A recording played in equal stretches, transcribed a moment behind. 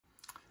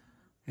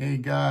Hey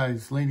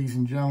guys, ladies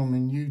and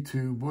gentlemen,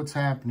 YouTube, what's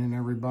happening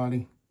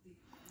everybody?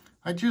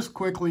 I just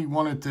quickly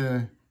wanted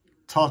to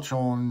touch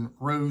on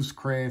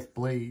Rosecraft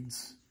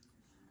Blades.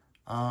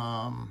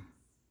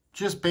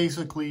 Just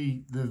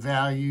basically the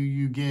value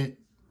you get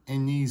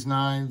in these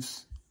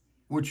knives,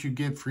 what you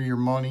get for your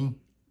money,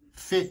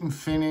 fit and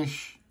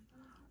finish,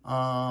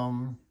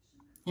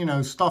 you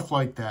know, stuff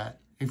like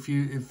that. If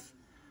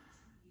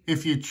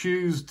you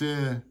choose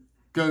to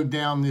go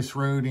down this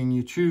road and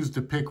you choose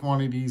to pick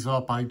one of these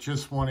up, I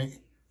just want to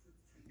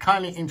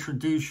kind of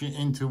introduce you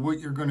into what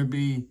you're going to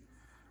be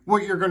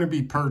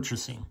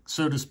purchasing,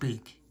 so to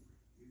speak.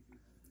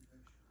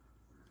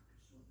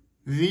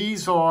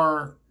 These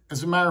are,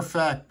 as a matter of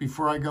fact,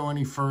 before I go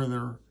any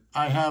further,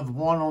 I have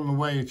one on the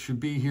way. It should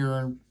be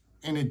here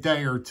in a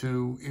day or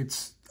two.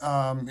 It's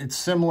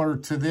similar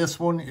to this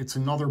one. It's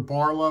another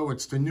Barlow.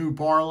 It's the new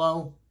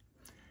Barlow.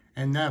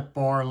 And that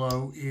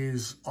Barlow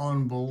is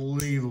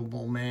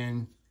unbelievable,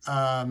 man.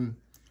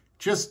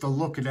 Just the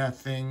look of that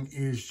thing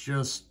is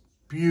just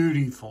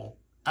beautiful.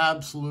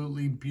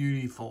 Absolutely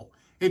beautiful.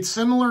 It's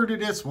similar to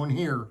this one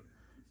here.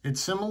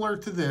 It's similar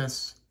to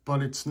this,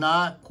 but it's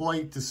not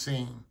quite the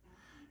same.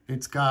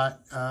 It's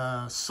got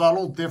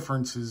subtle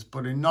differences,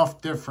 but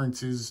enough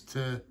differences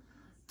to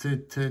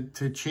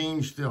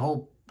change the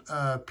whole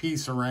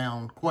piece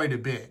around quite a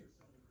bit.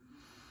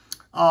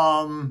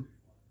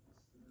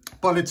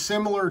 But it's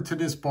similar to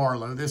this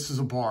Barlow. This is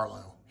a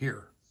Barlow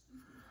here.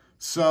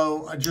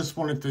 So I just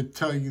wanted to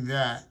tell you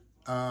that.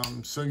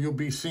 So you'll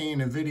be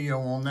seeing a video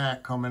on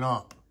that coming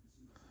up.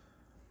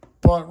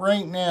 But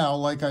right now,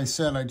 like I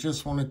said, I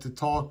just wanted to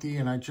talk to you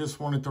and I just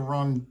wanted to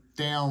run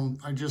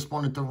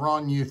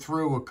you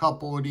through a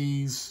couple of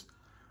these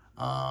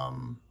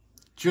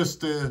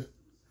just to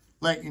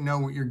let you know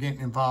what you're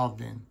getting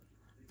involved in.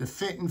 The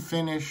fit and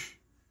finish,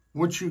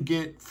 what you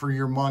get for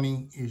your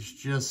money is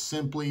just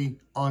simply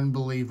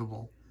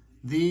unbelievable.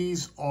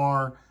 These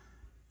are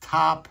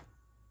top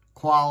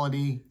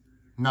quality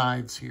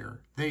knives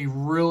here. They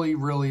really,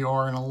 really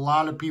are, and a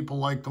lot of people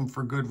like them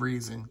for good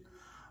reason.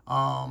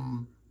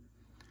 Andy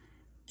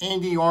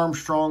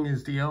Armstrong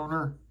is the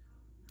owner.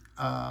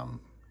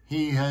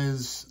 He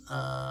has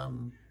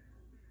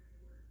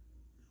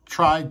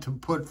tried to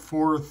put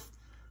forth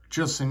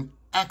just an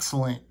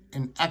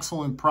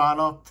excellent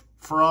product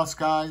for us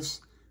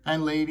guys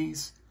and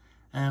ladies,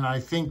 and I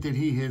think that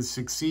he has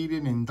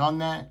succeeded and done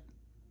that.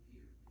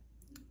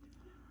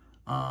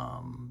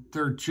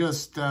 They're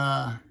just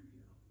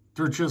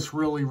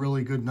really,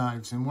 really good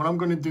knives. And what I'm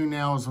going to do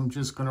now is I'm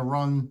just going to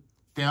run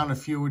down a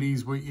few of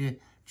these with you,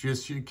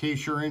 just in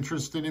case you're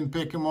interested in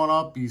picking one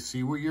up. You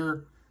see what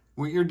you're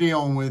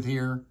dealing with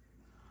here.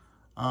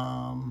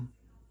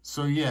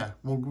 So yeah,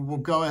 we'll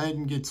go ahead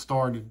and get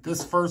started.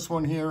 This first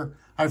one here,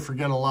 I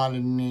forget a lot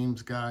of the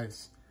names,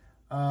 guys.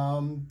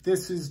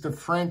 This is the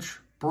French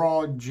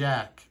broad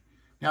jack.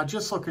 Now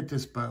just look at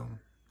this bone.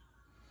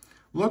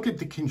 Look at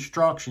the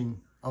construction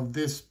of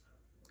this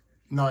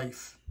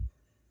knife.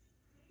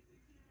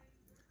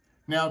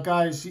 Now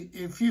guys,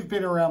 if you've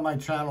been around my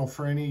channel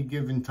for any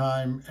given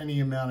time,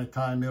 any amount of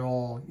time at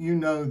all, you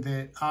know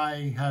that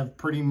I have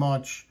pretty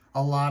much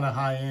a lot of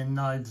high-end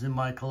knives in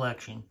my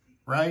collection,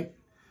 right?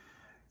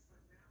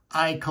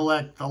 I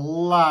collect a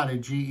lot of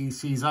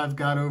GECs. I've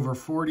got over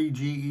 40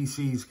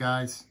 GECs,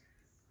 guys.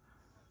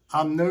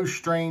 I'm no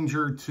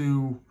stranger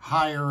to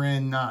higher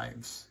end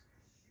knives.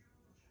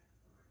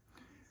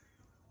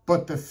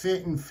 But the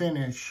fit and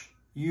finish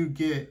you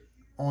get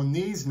on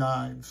these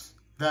knives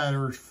that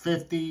are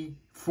 $40,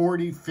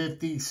 $50,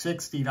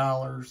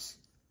 $60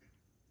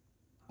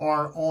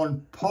 are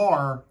on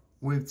par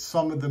with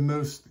some of the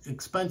most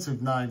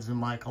expensive knives in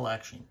my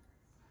collection.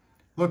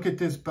 Look at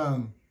this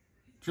bone.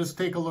 Just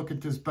take a look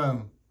at this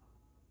bone.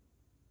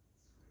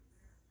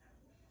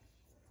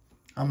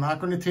 I'm not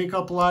going to take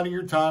up a lot of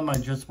your time. I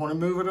just want to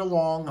move it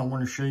along. I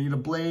want to show you the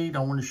blade. I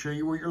want to show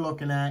you what you're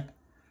looking at.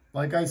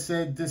 Like I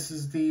said, this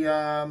is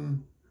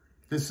the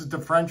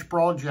French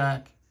broad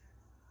jack.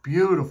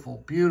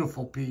 Beautiful,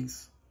 beautiful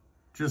piece.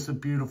 Just a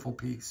beautiful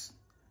piece.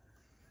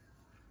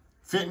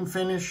 Fit and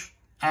finish,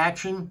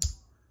 action.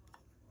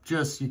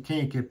 Just, you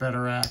can't get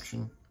better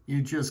action.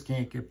 You just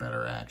can't get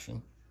better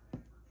action.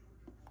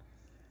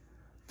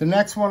 The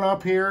next one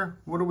up here,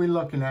 what are we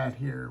looking at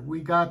here?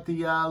 We got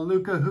the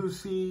Luca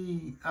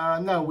Husi,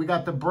 no, we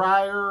got the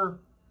Briar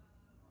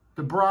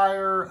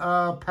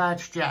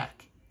Patch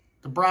Jack,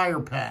 the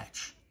Briar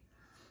Patch.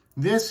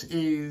 This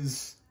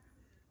is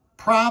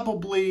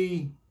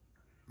probably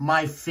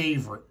my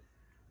favorite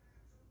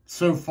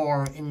so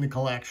far in the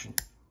collection.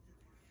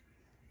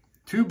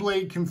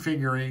 2-blade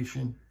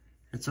configuration.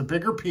 It's a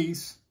bigger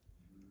piece,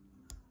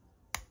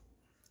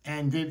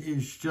 and it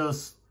is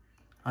just,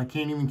 I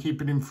can't even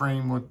keep it in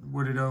frame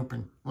with it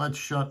open. Let's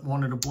shut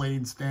one of the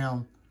blades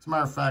down. As a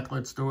matter of fact,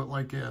 let's do it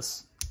like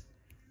this.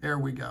 There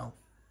we go.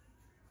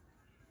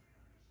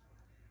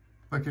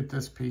 Look at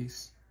this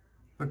piece.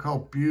 Look how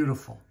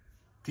beautiful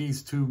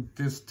this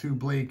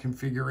 2-blade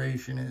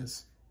configuration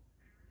is.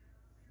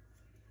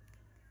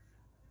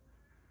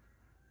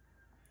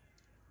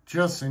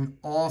 Just an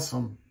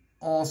awesome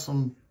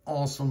awesome,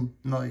 awesome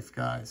knife,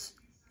 guys.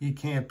 You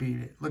can't beat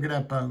it. Look at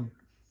that bone.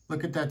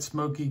 Look at that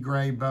smoky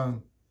gray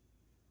bone.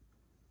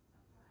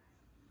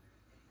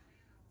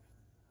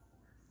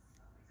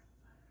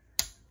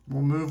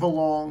 We'll move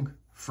along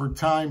for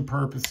time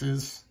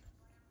purposes.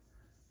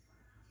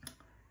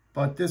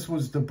 But this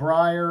was the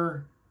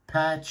Briar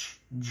Patch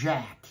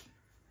Jack.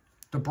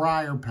 The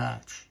Briar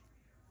Patch.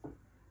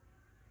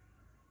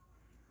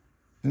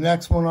 The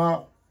next one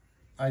up,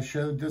 I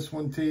showed this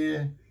one to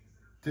you.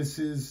 This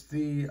is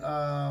the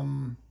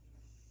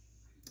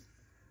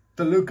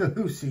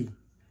Lucahoosie.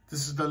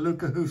 This is the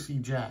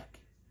Lucahoosie Jack.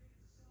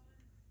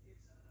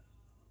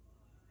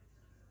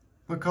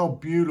 Look how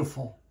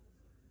beautiful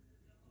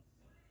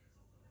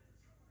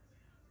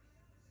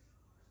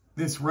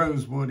this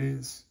rosewood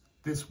is.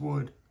 This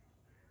wood.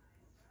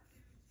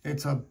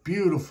 It's a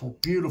beautiful,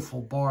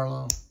 beautiful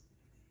Barlow.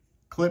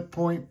 Clip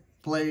point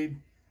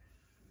blade.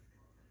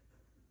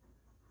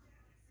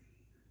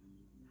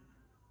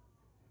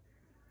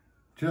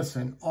 Just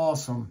an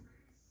awesome,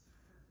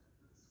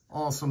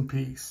 awesome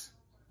piece.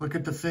 Look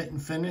at the fit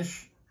and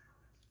finish.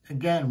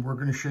 Again, we're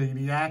going to show you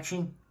the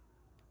action.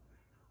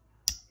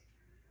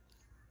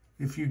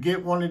 If you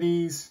get one of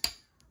these,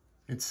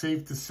 it's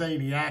safe to say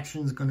the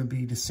action is going to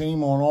be the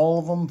same on all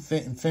of them.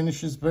 Fit and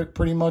finish is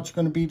pretty much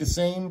going to be the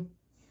same.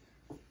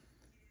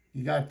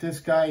 You got this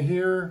guy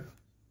here.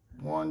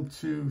 1,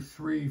 2,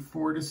 3,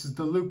 4. This is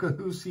the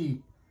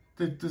Lucahoosie.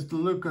 This is the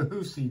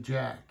Lucahoosie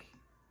Jack.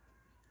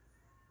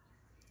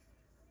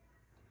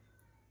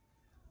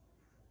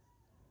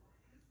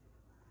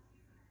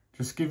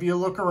 Just give you a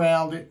look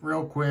around it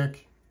real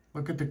quick.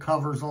 Look at the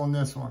covers on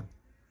this one.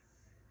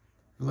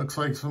 It looks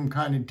like some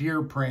kind of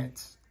deer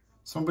prints.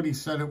 Somebody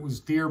said it was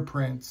deer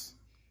prints.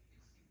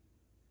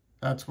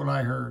 That's what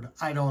I heard.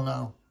 I don't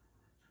know.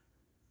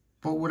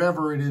 But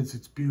whatever it is,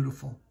 it's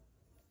beautiful.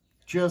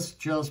 Just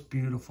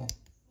beautiful.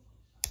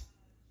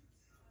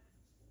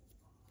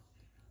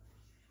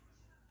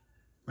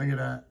 Look at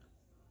that.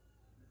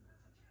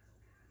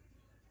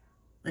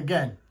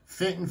 Again,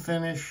 fit and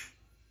finish.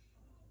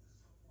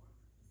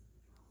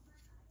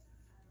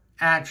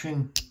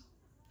 Action.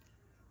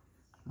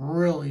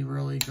 Really,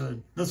 really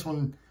good. This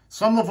one,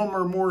 some of them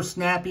are more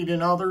snappy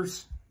than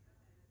others.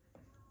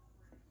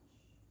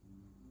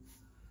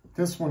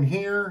 This one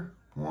here,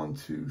 1,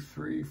 2,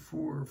 3,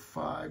 4,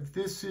 5.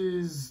 This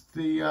is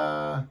the,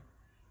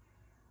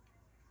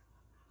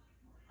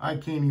 I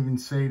can't even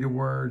say the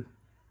word.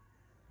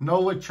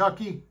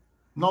 Nolichucky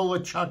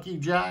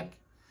Jack.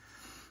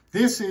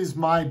 This is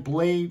my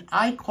blade.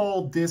 I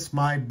called this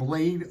my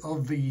blade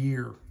of the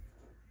year.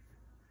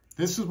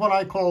 This is what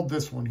I called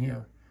this one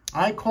here.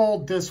 I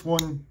called this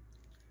one,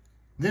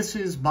 this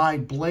is my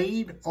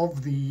blade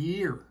of the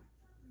year.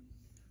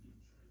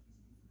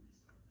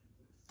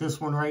 This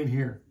one right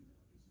here.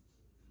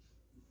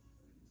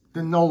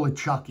 The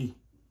Nolichucky.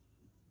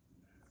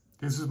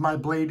 This is my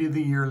blade of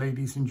the year,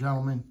 ladies and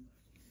gentlemen.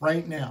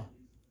 Right now,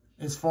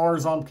 as far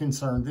as I'm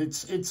concerned.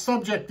 It's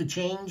subject to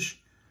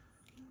change.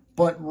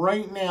 But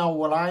right now,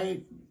 what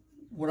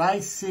I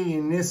see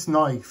in this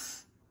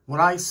knife,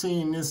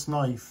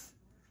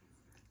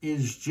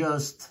 is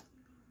just,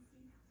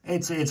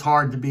 it's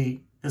hard to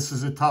beat. This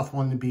is a tough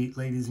one to beat,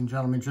 ladies and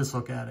gentlemen. Just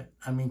look at it.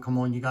 I mean, come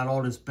on. You got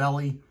all this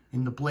belly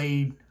in the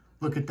blade.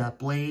 Look at that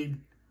blade.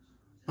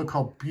 Look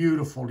how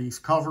beautiful these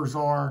covers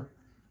are.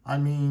 I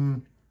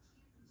mean,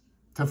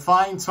 to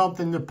find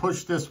something to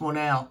push this one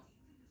out.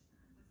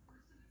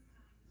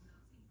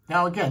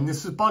 Now, again,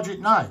 this is budget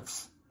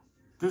knives.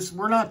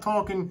 We're not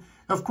talking,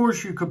 of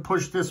course you could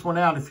push this one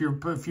out if you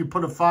put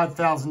a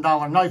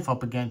 $5,000 knife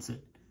up against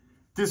it.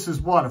 This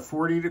is what,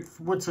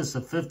 what's this,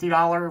 a $50,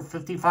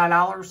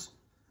 $55?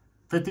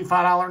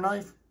 $55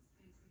 knife?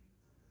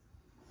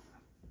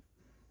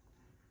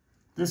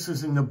 This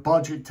is in the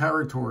budget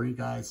territory,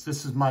 guys.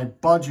 This is my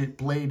budget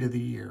blade of the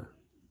year.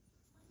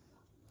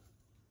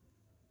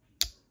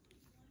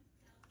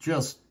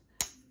 Just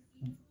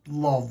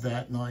love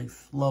that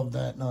knife. Love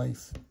that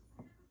knife.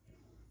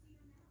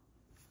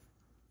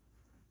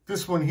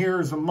 This one here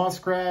is a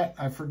muskrat.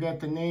 I forget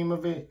the name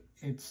of it.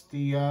 It's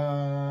the,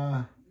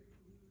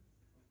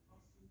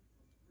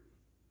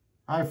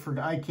 I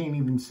can't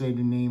even say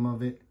the name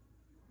of it.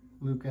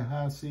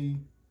 Lucahoosie.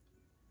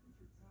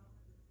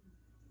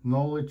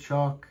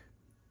 Nolichuck.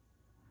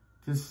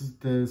 This is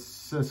the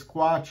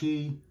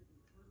Sasquatchy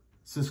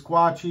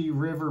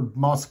River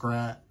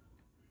Muskrat.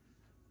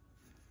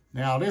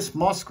 Now, this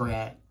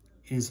muskrat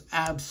is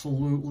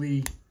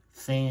absolutely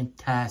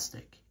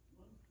fantastic.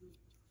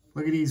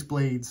 Look at these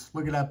blades.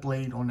 Look at that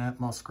blade on that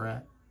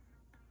muskrat.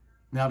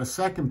 Now, the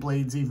second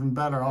blade's even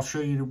better. I'll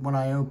show you when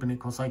I open it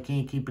because I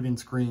can't keep it in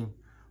screen.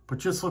 But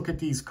just look at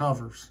these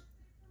covers.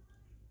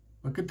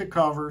 Look at the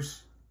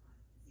covers.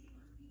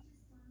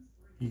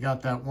 You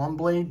got that one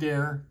blade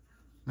there.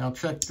 Now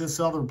check this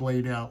other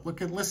blade out.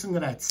 Listen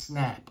to that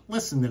snap.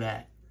 Listen to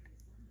that.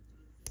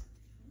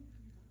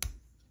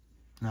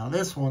 Now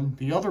this one,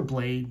 the other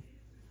blade,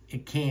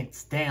 it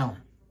cants down.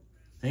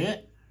 See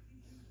it?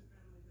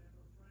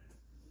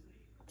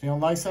 See how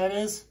nice that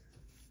is?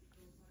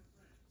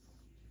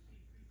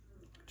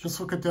 Just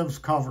look at those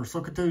covers.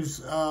 Look at those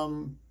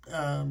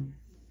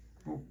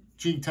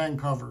G10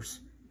 covers.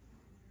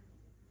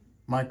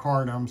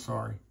 Micarta, I'm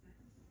sorry.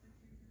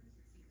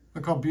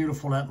 Look how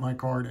beautiful that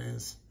micarta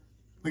is.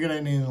 Look at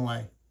that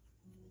inlay.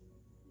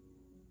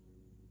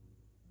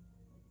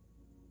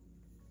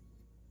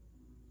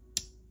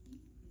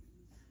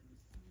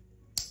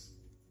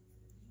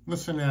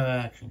 Listen to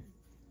that action.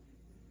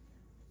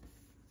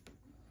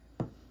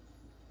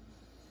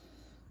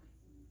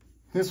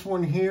 This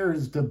one here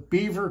is the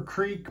Beaver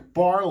Creek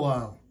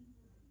Barlow.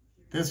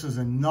 This is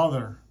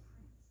another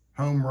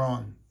home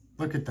run.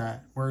 Look at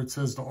that, where it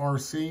says the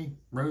RC,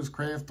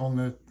 Rosecraft, on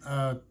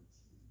the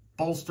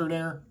bolster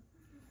there.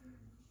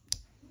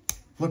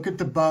 Look at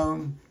the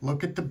bone.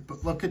 Look at the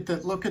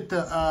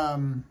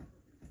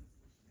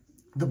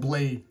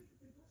blade.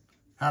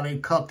 How they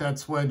cut that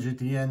swedge at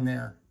the end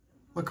there.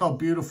 Look how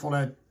beautiful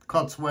that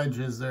cut swedge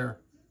is there.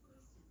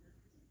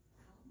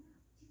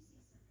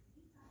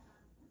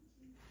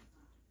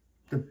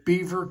 The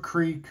Beaver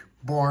Creek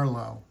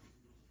Barlow.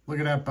 Look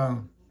at that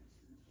bone.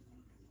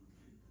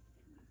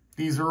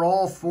 These are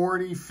all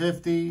 40,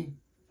 50,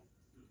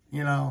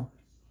 you know,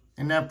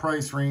 in that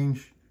price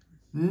range.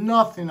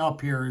 Nothing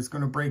up here is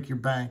going to break your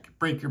bank,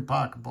 break your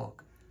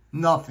pocketbook.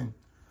 Nothing.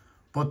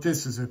 But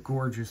this is a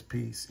gorgeous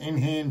piece. In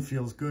hand,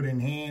 feels good in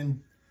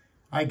hand.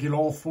 I get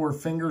all 4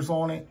 fingers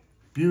on it.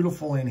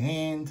 Beautiful in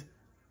hand.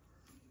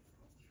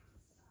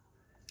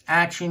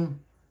 Action.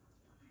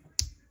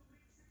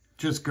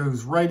 Just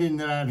goes right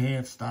into that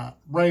half stop.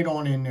 Right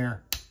on in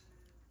there.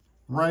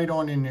 Right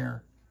on in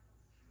there.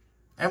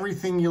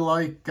 Everything you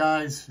like,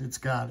 guys, it's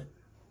got it.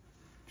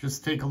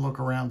 Just take a look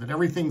around it.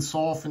 Everything's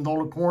softened.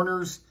 All the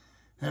corners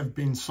have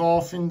been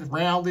softened,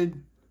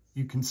 rounded.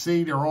 You can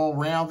see they're all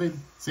rounded.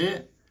 See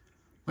it?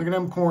 Look at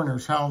them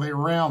corners, how they're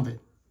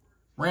rounded.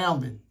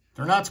 Rounded.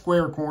 They're not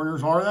square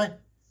corners, are they?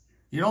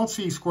 You don't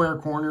see square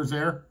corners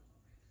there.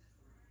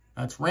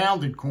 That's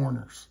rounded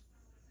corners.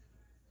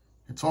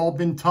 It's all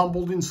been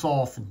tumbled and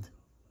softened.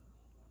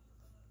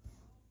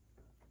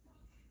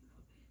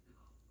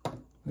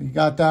 You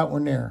got that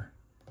one there.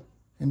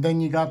 And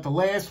then you got the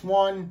last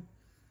one,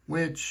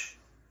 which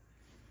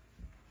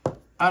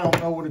I don't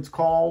know what it's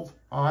called.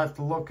 I'll have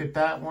to look at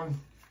that one.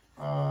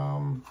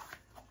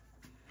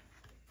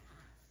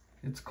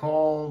 It's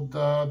called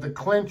the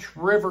Clinch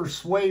River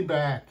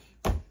Swayback.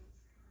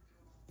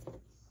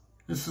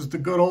 This is the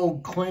good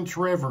old Clinch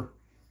River.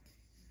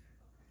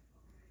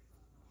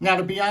 Now,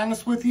 to be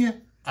honest with you,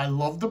 I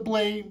love the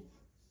blade.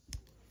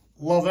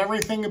 Love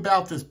everything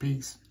about this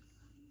piece.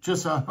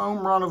 Just a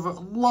home run of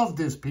it. Love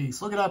this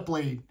piece. Look at that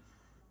blade.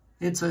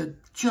 It's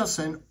just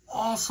an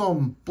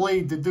awesome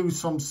blade to do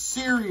some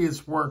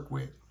serious work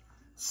with.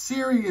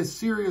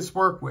 Serious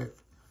work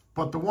with.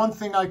 But the one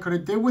thing I could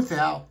have did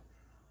without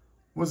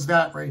was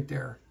that right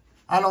there.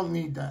 I don't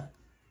need that.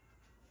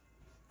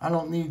 I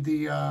don't need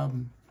the,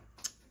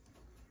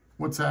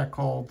 what's that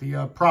called?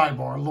 The pry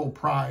bar, a little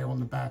pry on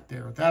the back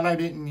there. That I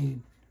didn't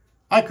need.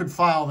 I could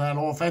file that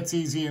off. That's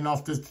easy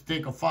enough just to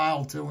take a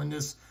file to and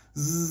just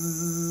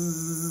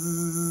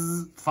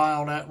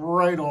file that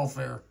right off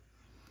there.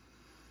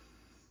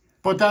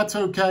 But that's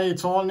okay.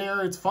 It's on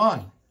there. It's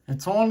fine.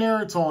 It's on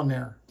there. It's on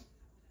there.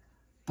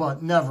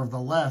 But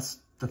nevertheless,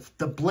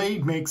 the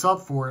blade makes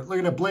up for it. Look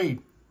at the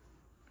blade.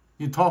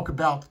 You talk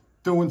about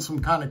doing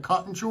some kind of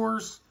cutting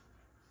chores.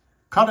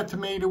 Cut a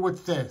tomato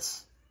with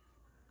this.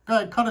 Go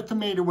ahead, cut a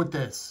tomato with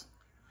this.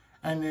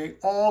 And they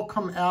all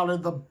come out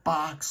of the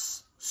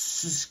box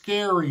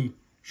scary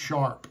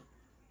sharp.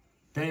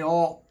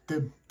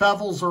 The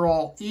bevels are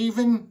all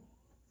even.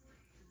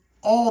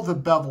 All the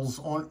bevels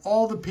on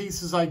all the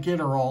pieces I get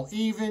are all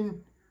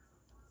even.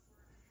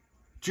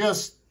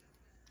 Just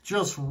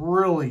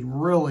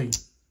really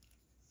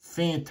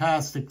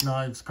fantastic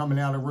knives coming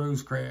out of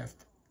Rosecraft.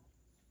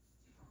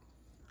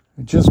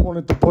 I just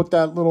wanted to put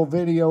that little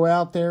video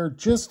out there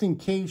just in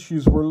case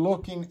you were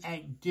looking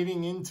at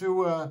getting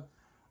into a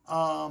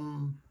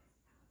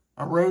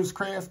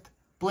Rosecraft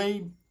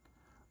blade.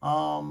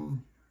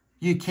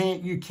 You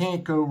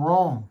can't go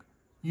wrong.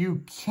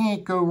 You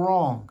can't go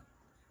wrong.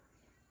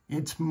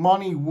 It's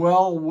money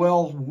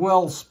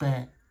well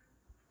spent.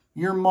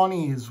 Your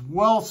money is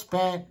well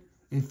spent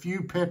if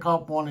you pick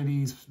up one of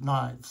these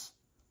knives.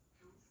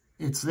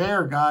 It's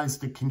there, guys.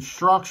 The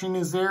construction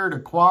is there. The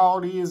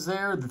quality is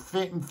there. The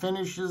fit and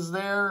finish is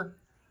there.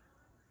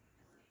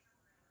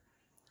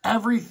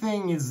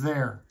 Everything is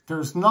there.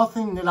 There's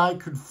nothing that I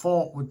could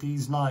fault with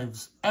these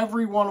knives.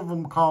 Every one of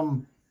them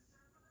come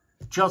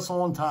just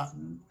on top.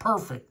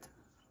 Perfect.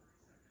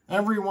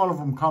 Every one of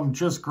them come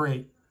just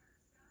great.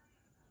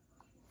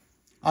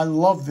 I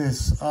love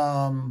this,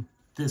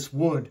 this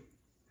wood.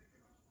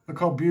 Look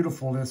how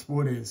beautiful this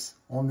wood is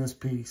on this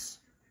piece.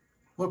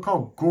 Look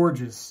how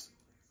gorgeous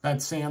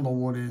that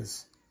sandalwood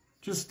is.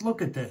 Just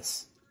look at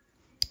this.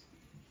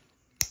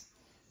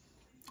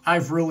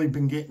 I've really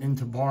been getting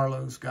into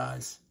Barlows,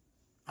 guys.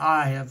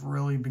 I have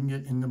really been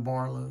getting into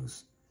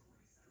Barlows.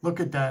 Look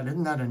at that.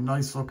 Isn't that a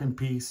nice looking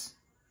piece?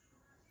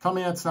 Tell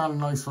me that's not a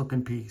nice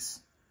looking piece.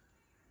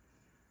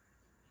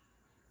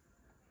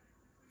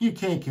 You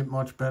can't get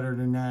much better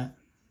than that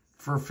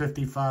for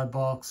 55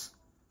 bucks.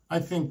 I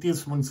think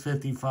this one's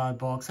 55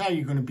 bucks. How are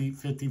you going to beat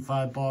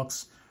 55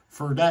 bucks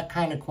for that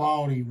kind of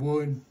quality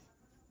wood?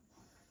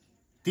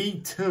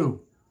 D2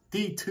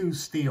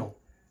 steel.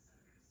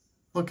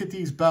 Look at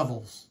these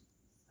bevels.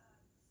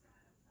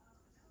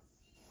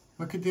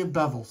 Look at the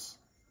bevels.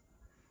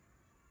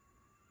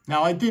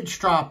 Now, I did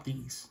strop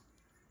these.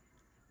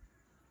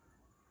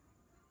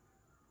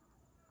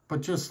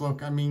 But just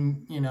look, I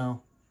mean, you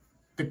know,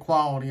 the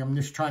quality. I'm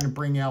just trying to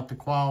bring out the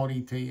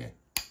quality to you.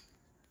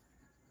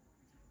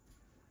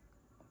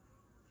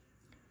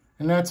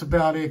 And that's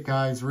about it,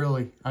 guys,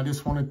 really. I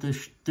just wanted to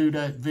do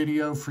that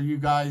video for you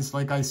guys,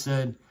 like I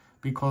said,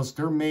 because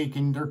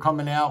they're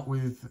coming out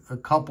with a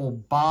couple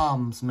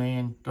bombs,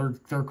 man.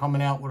 They're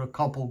coming out with a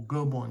couple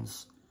good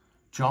ones.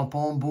 Jump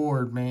on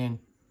board, man.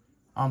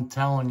 I'm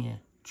telling you,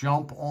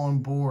 jump on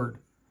board.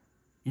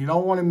 You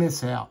don't want to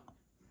miss out.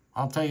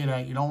 I'll tell you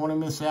that. You don't want to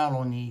miss out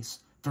on these.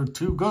 They're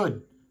too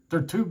good.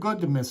 They're too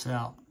good to miss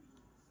out.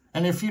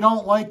 And if you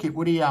don't like it,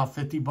 what are you out?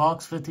 50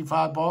 bucks,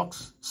 55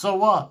 bucks? So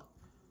what?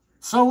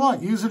 So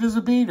what? Use it as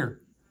a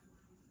beater.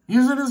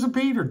 Use it as a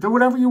beater. Do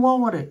whatever you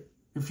want with it.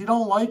 If you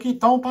don't like it,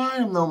 don't buy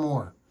them no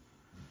more.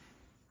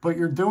 But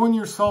you're doing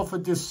yourself a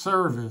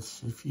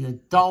disservice if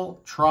you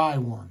don't try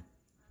one.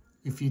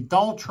 If you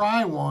don't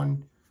try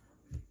one,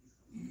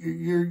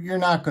 you're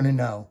not going to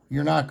know.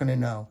 You're not going to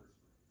know.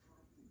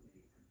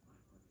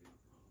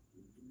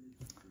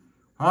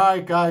 All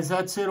right, guys,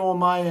 that's it on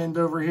my end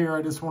over here.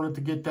 I just wanted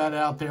to get that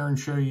out there and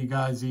show you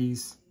guys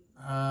these.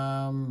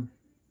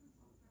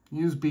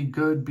 Yous be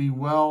good, be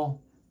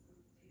well,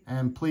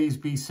 and please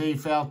be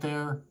safe out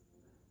there.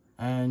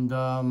 And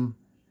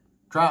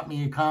drop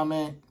me a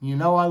comment. You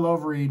know I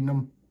love reading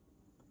them.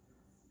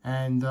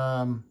 And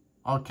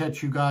I'll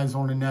catch you guys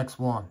on the next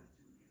one.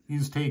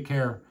 Yous take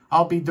care.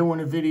 I'll be doing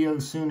a video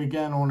soon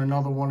again on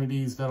another one of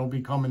these that'll be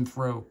coming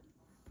through.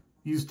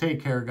 Yous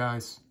take care,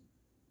 guys.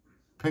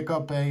 Pick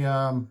up a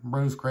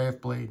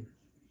Rosecraft blade.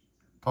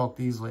 Talk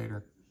to yous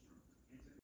later.